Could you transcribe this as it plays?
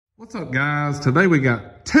What's up, guys? Today we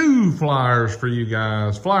got two flyers for you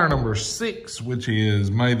guys. Flyer number 6, which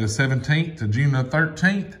is May the 17th to June the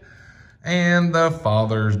 13th, and the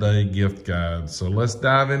Father's Day gift guide. So let's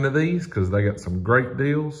dive into these because they got some great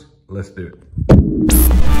deals. Let's do it.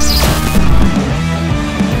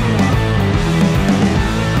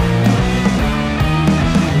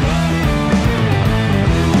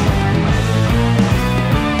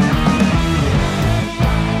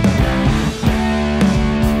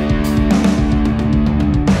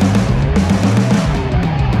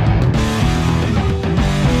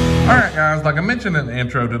 All right, guys, like I mentioned in the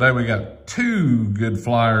intro, today we got two good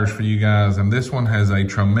flyers for you guys, and this one has a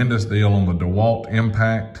tremendous deal on the Dewalt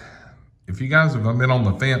Impact. If you guys have been on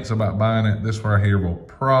the fence about buying it, this right here will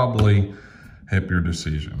probably help your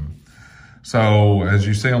decision. So as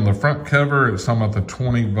you see on the front cover, it's talking about the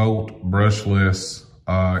 20-volt brushless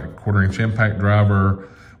quarter-inch impact driver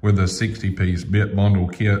with a 60-piece bit bundle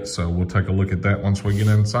kit. So we'll take a look at that once we get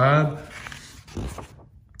inside.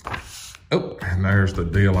 Oh, and there's the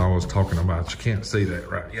deal I was talking about. You can't see that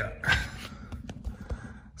right yet.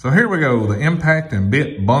 So here we go, the impact and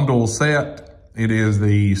bit bundle set. It is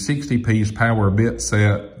the 60-piece power bit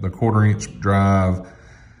set, the quarter-inch drive,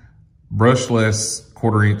 brushless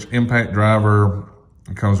quarter-inch impact driver.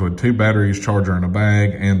 It comes with 2 batteries, charger, and a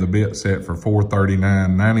bag, and the bit set for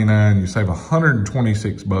 $439.99. You save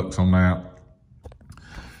 $126 on that.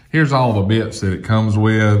 Here's all the bits that it comes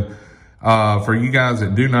with. For you guys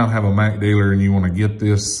that do not have a Mac dealer and you want to get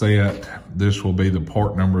this set, this will be the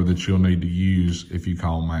part number that you'll need to use if you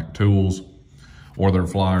call Mac Tools or their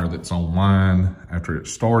flyer that's online after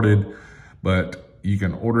it's started. But you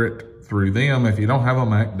can order it through them if you don't have a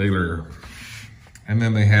Mac dealer. And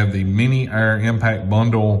then they have the mini air impact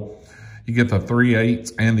bundle. You get the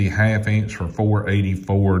 3/8 and the 1/2 inch for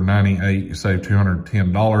 $484.98. You save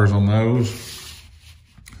 $210 on those.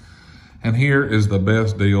 And here is the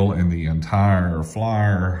best deal in the entire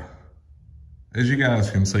flyer. As you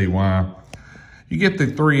guys can see why. You get the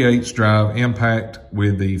 3/8 drive impact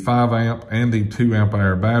with the 5 amp and the 2 amp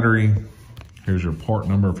hour battery. Here's your part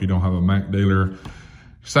number if you don't have a Mac dealer. You're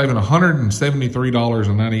saving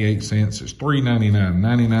 $173.98. It's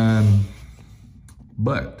 $399.99.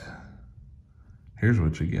 But here's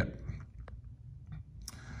what you get.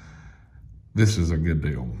 This is a good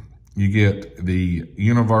deal. You get the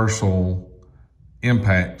universal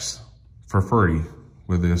impacts for free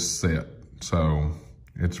with this set. So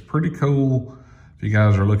it's pretty cool if you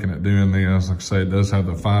guys are looking at doing this. Like I say, it does have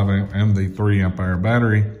the 5 amp and the 3 amp hour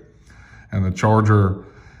battery and the charger.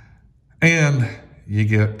 And you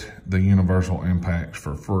get the universal impacts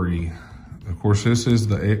for free. Of course, this is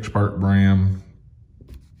the Expert brand.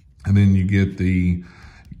 And then you get the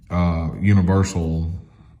universal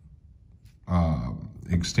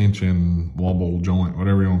extension, wobble joint,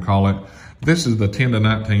 whatever you want to call it. This is the 10 to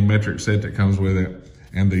 19 metric set that comes with it,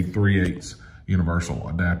 and the 3/8 universal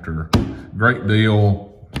adapter. Great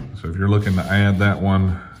deal. So if you're looking to add that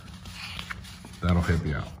one, that'll help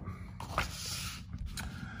you out.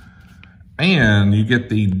 And you get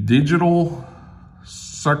the digital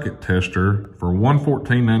circuit tester for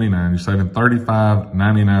 $114.99. You're saving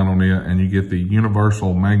 $35.99 on it, and you get the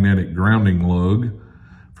universal magnetic grounding lug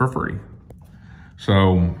for free.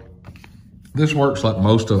 So this works like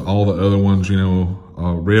most of all the other ones, you know,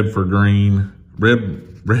 red for green, red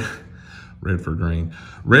for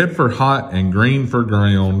hot and green for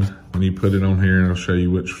ground. When you put it on here, it'll show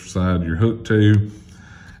you which side you're hooked to.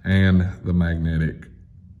 And the magnetic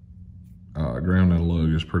grounding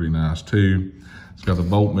lug is pretty nice too. It's got the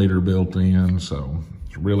voltmeter built in, so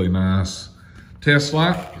it's really nice. Test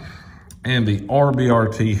light. And the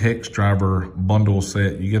RBRT hex driver bundle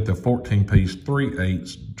set, you get the 14-piece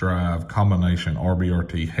 3/8 drive combination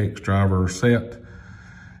RBRT hex driver set.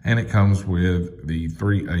 And it comes with the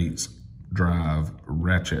 3/8 drive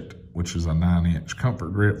ratchet, which is a 9-inch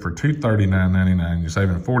comfort grip for $239.99. You're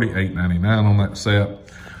saving $48.99 on that set.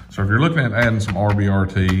 So if you're looking at adding some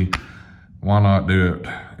RBRT, why not do it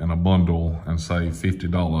in a bundle and save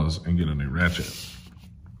 $50 and get a new ratchet?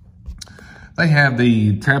 They have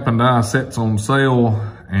the tap and die sets on sale,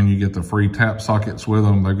 and you get the free tap sockets with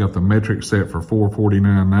them. They've got the metric set for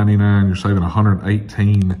 $449.99. You're saving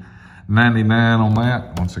 $118.99 on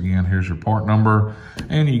that. Once again, here's your part number,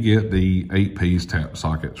 and you get the 8-piece tap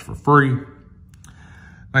sockets for free.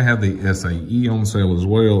 They have the SAE on sale as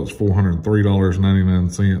well. It's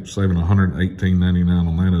 $403.99, saving $118.99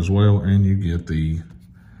 on that as well, and you get the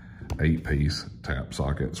 8-piece tap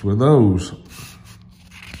sockets with those.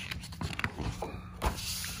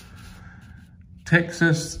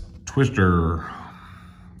 Texas Twister.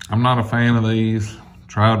 I'm not a fan of these.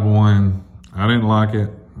 Tried one. I didn't like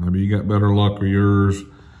it. Maybe you got better luck with yours,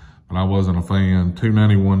 but I wasn't a fan.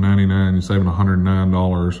 $291.99, you're saving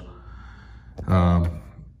 $109.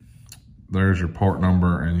 There's your part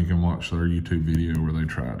number, and you can watch their YouTube video where they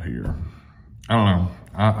tried here. I don't know,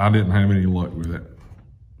 I didn't have any luck with it.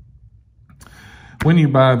 When you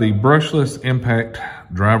buy the brushless impact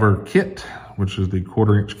driver kit, which is the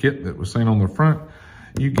 1/4-inch kit that was seen on the front,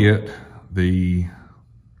 you get the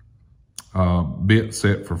bit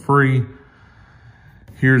set for free.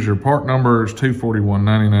 Here's your part number. It's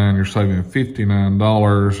 $241.99. You're saving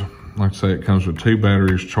 $59. Like I say, it comes with 2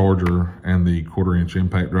 batteries, charger, and the 1/4-inch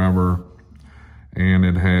impact driver. And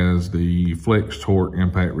it has the flex torque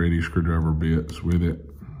impact ready screwdriver bits with it.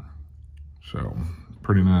 So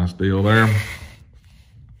pretty nice deal there.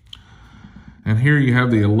 And here you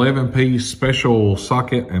have the 11-piece special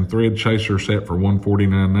socket and thread chaser set for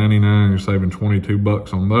 $149.99. You're saving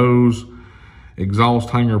 $22 on those. Exhaust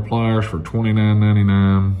hanger pliers for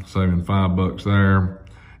 $29.99, saving $5 there.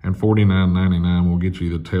 And $49.99 will get you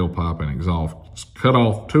the tailpipe and exhaust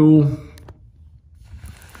cutoff tool.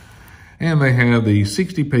 And they have the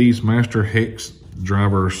 60-piece master hex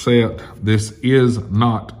driver set. This is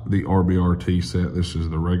not the RBRT set. This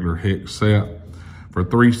is the regular hex set for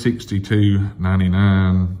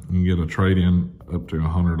 $362.99. You can get a trade-in up to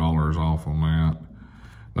 $100 off on that.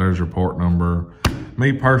 There's your part number.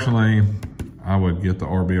 Me personally, I would get the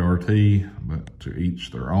RBRT, but to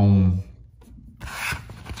each their own.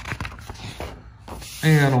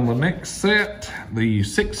 And on the next set, the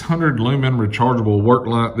 600 lumen rechargeable work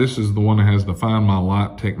light. This is the one that has the Find My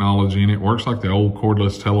Light technology in it. Works like the old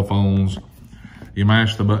cordless telephones. You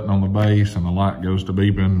mash the button on the base and the light goes to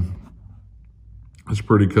beeping. It's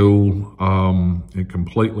pretty cool. It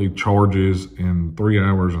completely charges in 3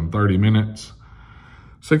 hours and 30 minutes.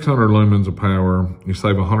 600 lumens of power. You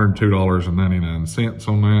save $102.99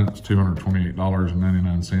 on that. It's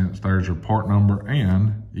 $228.99. There's your part number,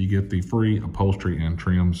 and you get the free upholstery and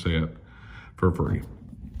trim set for free.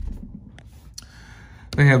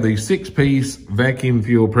 They have the 6-piece vacuum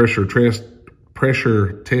fuel pressure test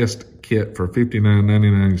kit for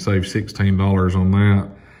 $59.99. You save $16 on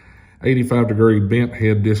that. 85-degree bent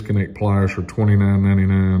head disconnect pliers for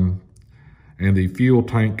 $29.99. And the fuel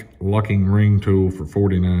tank locking ring tool for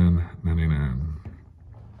 $49.99.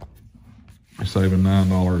 You're saving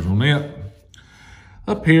 $9 on it.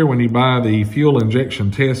 Up here, when you buy the fuel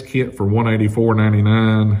injection test kit for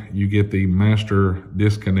 $184.99, you get the master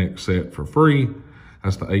disconnect set for free.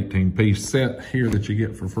 That's the 18-piece set here that you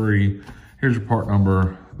get for free. Here's your part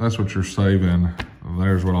number. That's what you're saving.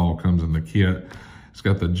 There's what all comes in the kit. It's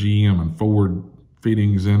got the GM and Ford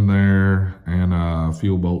fittings in there, and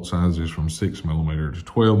fuel bolt sizes from 6mm to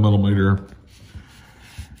 12mm.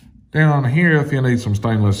 Down here, if you need some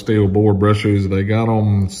stainless steel bore brushes, they got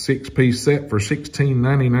them 6-piece set for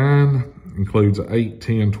 $16.99. Includes 8,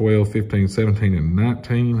 10, 12, 15, 17, and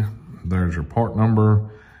 19. There's your part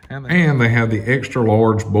number. And they have the extra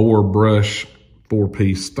large bore brush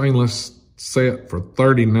 4-piece stainless set for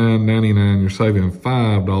 $39.99. You're saving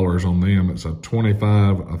 $5 on them. It's a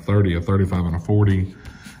 25, a 30, a 35, and a 40.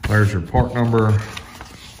 There's your part number.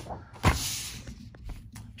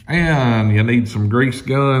 And you need some grease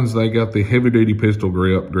guns. They got the heavy duty pistol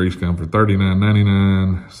grip grease gun for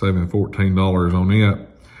 $39.99, saving $14 on it.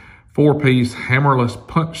 4-piece hammerless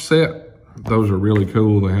punch set. Those are really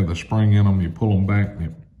cool. They have the spring in them. You pull them back and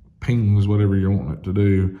it pings whatever you want it to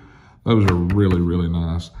do. Those are really, really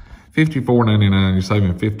nice. $54.99, you're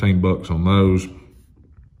saving $15 on those.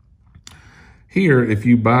 Here, if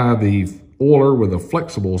you buy the oiler with a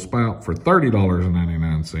flexible spout for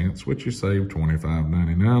 $30.99, which you save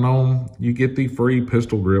 $25.99 on, you get the free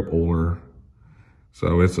pistol grip oiler.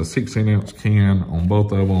 So it's a 16-ounce can on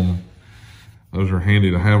both of them. Those are handy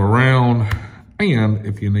to have around. And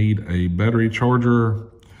if you need a battery charger,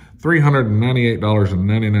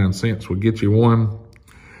 $398.99 will get you one.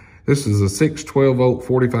 This is a 612-volt,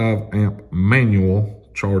 45-amp manual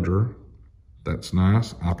charger. That's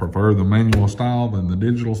nice. I prefer the manual style than the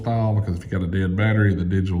digital style, because if you got a dead battery, the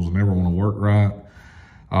digitals never want to work right.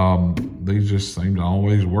 These just seem to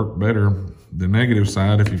always work better. The negative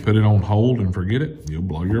side, if you put it on hold and forget it, you'll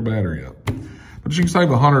blow your battery up. But you can save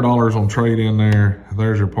 $100 on trade in there.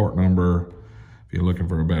 There's your part number if you're looking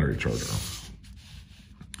for a battery charger.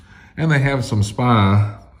 And they have some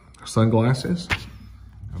Spy sunglasses.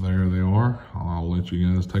 There they are. I'll let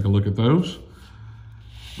you guys take a look at those.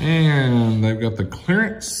 And they've got the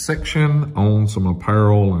clearance section on some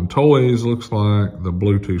apparel and toys, looks like. The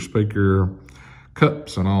Bluetooth speaker,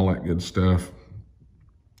 cups, and all that good stuff.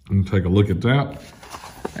 You can take a look at that.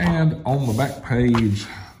 And on the back page,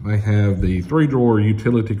 they have the 3-drawer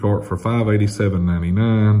utility cart for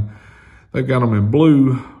 $587.99. They've got them in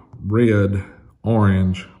blue, red,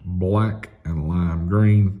 orange, black, and lime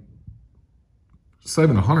green.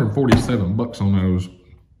 Saving $147 on those.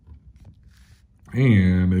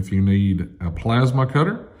 And if you need a plasma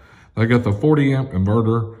cutter, they got the 40 amp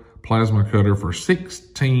inverter plasma cutter for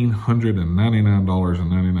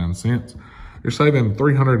 $1,699.99. You're saving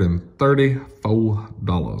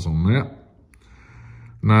 $334 on that.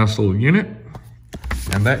 Nice little unit.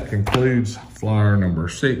 And that concludes flyer number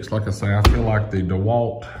 6. Like I say, I feel like the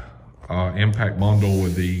Dewalt impact bundle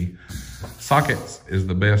with the sockets is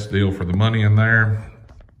the best deal for the money in there.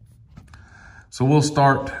 So we'll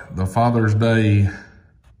start the Father's Day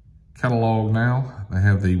catalog now. They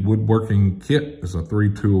have the woodworking kit. It's a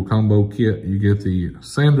 3-tool combo kit. You get the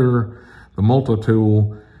sander, the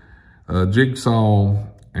multi-tool, jigsaw,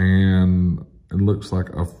 and it looks like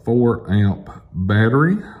a 4 amp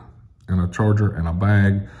battery and a charger and a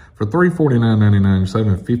bag for $349.99. You're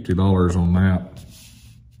saving $50 on that.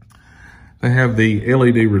 They have the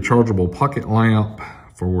LED rechargeable pocket lamp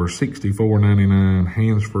for $64.99,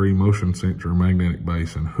 hands-free motion sensor, magnetic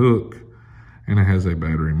base, and hook. And it has a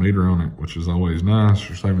battery meter on it, which is always nice.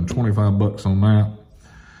 You're saving $25 on that.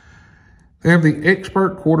 They have the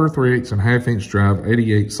Expert 1/4, 3/8, and 1/2 inch drive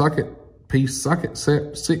 88 piece socket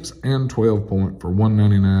set, 6 and 12 point for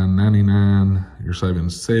 $199.99. You're saving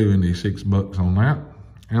 $76 on that.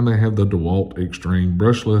 And they have the Dewalt Extreme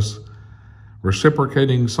brushless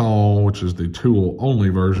reciprocating saw, which is the tool only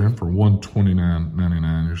version, for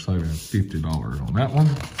 $129.99. You're saving $50 on that one.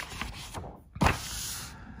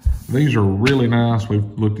 These are really nice. We've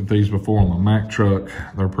looked at these before on the Mack truck.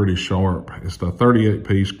 They're pretty sharp. It's the 38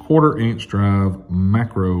 piece 1/4 inch drive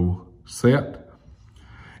macro set.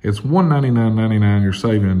 It's $199.99. You're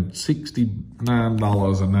saving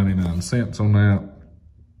 $69.99 on that.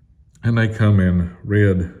 And they come in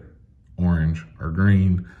red, orange, or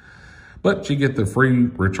green. But you get the free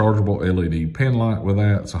rechargeable LED pen light with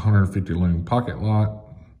that. It's a 150 lumen pocket light.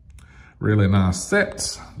 Really nice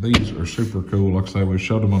sets. These are super cool. Like I said, we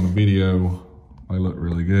showed them on the video. They look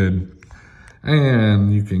really good.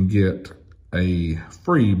 And you can get a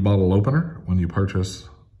free bottle opener when you purchase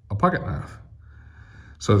a pocket knife.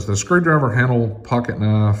 So it's the screwdriver handle pocket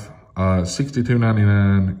knife,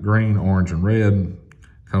 $62.99, green, orange, and red.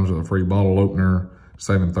 Comes with a free bottle opener,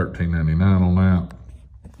 saving $13.99 on that.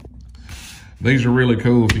 These are really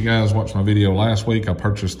cool. If you guys watched my video last week, I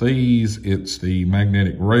purchased these. It's the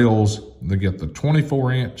magnetic rails. They get the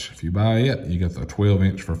 24 inch. If you buy it, you get the 12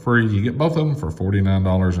 inch for free. You get both of them for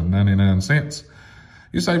 $49.99.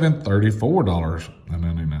 You're saving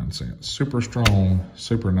 $34.99. Super strong,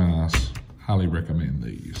 super nice. Highly recommend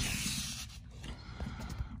these.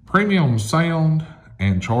 Premium sound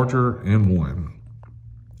and charger in one.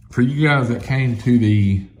 For you guys that came to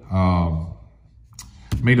the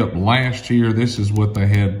meetup last year, this is what they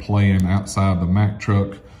had playing outside the Mack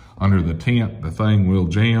truck under the tent. The thing will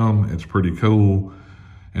jam. It's pretty cool,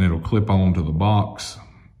 and it'll clip onto the box.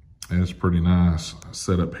 And it's pretty nice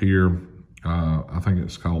setup here. I think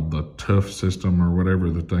it's called the Tough system or whatever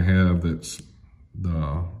that they have. That's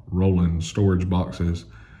the rolling storage boxes,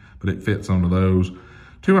 but it fits onto those.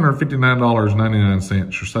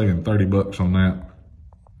 $259.99. You're saving $30 on that.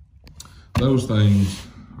 Those things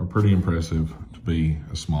are pretty impressive to be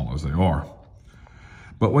as small as they are.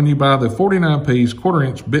 But when you buy the 49 piece 1/4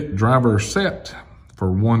 inch bit driver set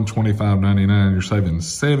for $125.99, you're saving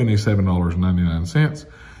 $77.99.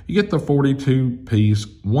 You get the 42 piece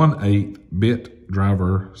 1/8 bit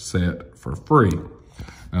driver set for free.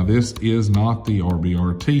 Now this is not the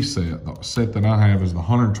RBRT set. The set that I have is the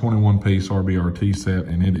 121 piece RBRT set,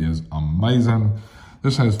 and it is amazing.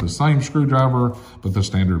 This has the same screwdriver, but the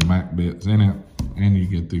standard Mack bits in it, and you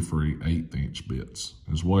get the free 1/8 inch bits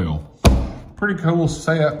as well. Pretty cool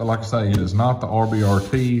set, but like I say, it is not the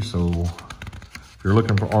RBRT, so if you're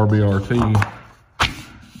looking for RBRT,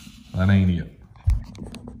 that ain't it.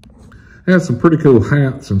 It has some pretty cool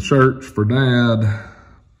hats and shirts for Dad.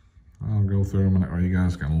 I'll go through them, and you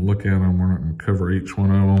guys can look at them. We're not going to cover each one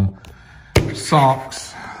of them.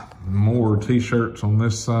 Socks, more t-shirts on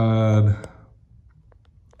this side.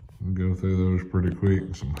 We'll go through those pretty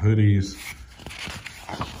quick. Some hoodies.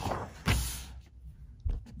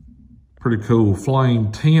 Pretty cool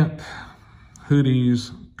flame tent,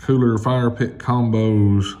 hoodies, cooler fire pit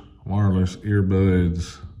combos, wireless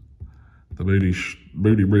earbuds, the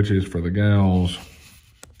booty breeches for the gals,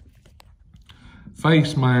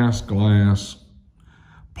 face mask, glass,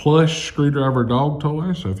 plush screwdriver dog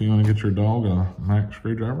toy. So if you want to get your dog a Mack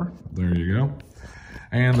screwdriver, there you go.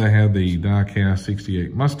 And they have the die-cast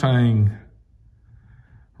 68 Mustang,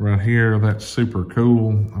 right here. That's super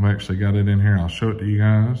cool. I've actually got it in here. I'll show it to you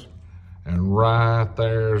guys. And right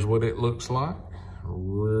there's what it looks like.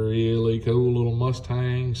 Really cool little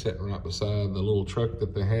Mustang sitting right beside the little truck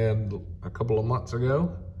that they had a couple of months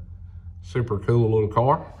ago. Super cool little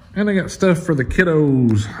car. And they got stuff for the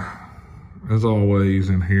kiddos, as always,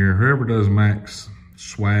 in here. Whoever does Max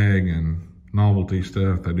swag and novelty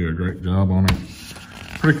stuff, they do a great job on it.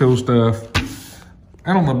 Pretty cool stuff.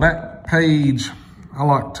 And on the back page, I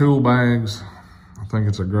like tool bags. I think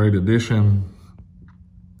it's a great addition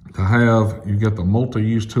to have. You get the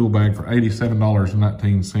multi-use tool bag for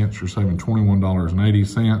 $87.19. You're saving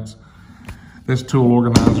 $21.80. This tool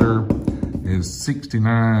organizer is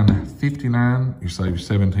 $69.59. You save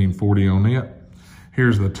 $17.40 on it.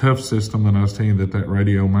 Here's the tough system that I was telling you that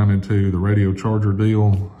radio mounted to, the radio charger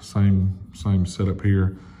deal. Same setup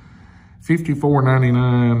here.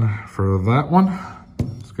 $54.99 for that one.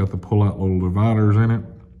 It's got the pull-out little dividers in it.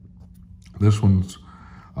 This one's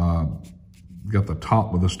got the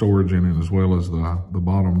top with the storage in it as well as the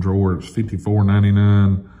bottom drawer. It's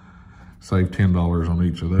 $54.99. Save $10 on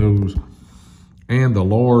each of those. And the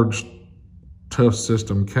large tough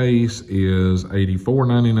system case is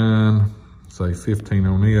 $84.99. Save $15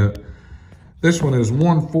 on it. This one is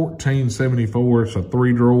 $114.74. It's a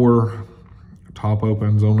 3-drawer. Top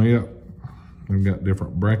opens on it. We've got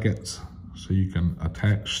different brackets so you can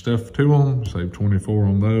attach stuff to them. Save $24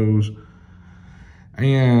 on those.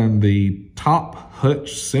 And the top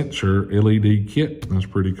hutch sensor LED kit, that's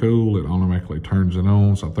pretty cool. It automatically turns it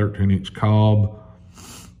on. It's a 13-inch cob.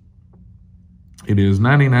 It is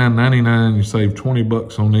 $99.99. You save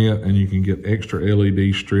 $20 on it, and you can get extra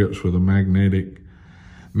LED strips with a magnetic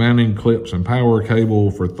mounting clips and power cable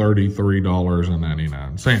for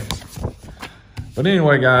 $33.99. But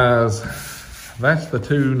anyway, guys, that's the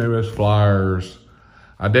 2 newest flyers.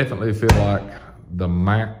 I definitely feel like the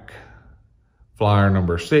Mac flyer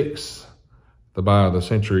number 6, the buy of the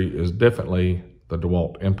century, is definitely the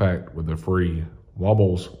Dewalt Impact with the free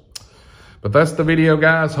wobbles. But that's the video,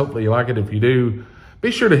 guys. Hopefully you like it. If you do, be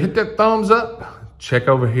sure to hit that thumbs up. Check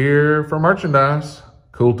over here for merchandise.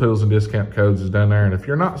 Cool tools and discount codes is down there. And if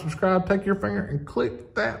you're not subscribed, take your finger and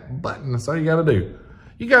click that button. That's all you got to do.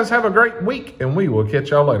 You guys have a great week, and we will catch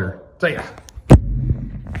y'all later. See ya.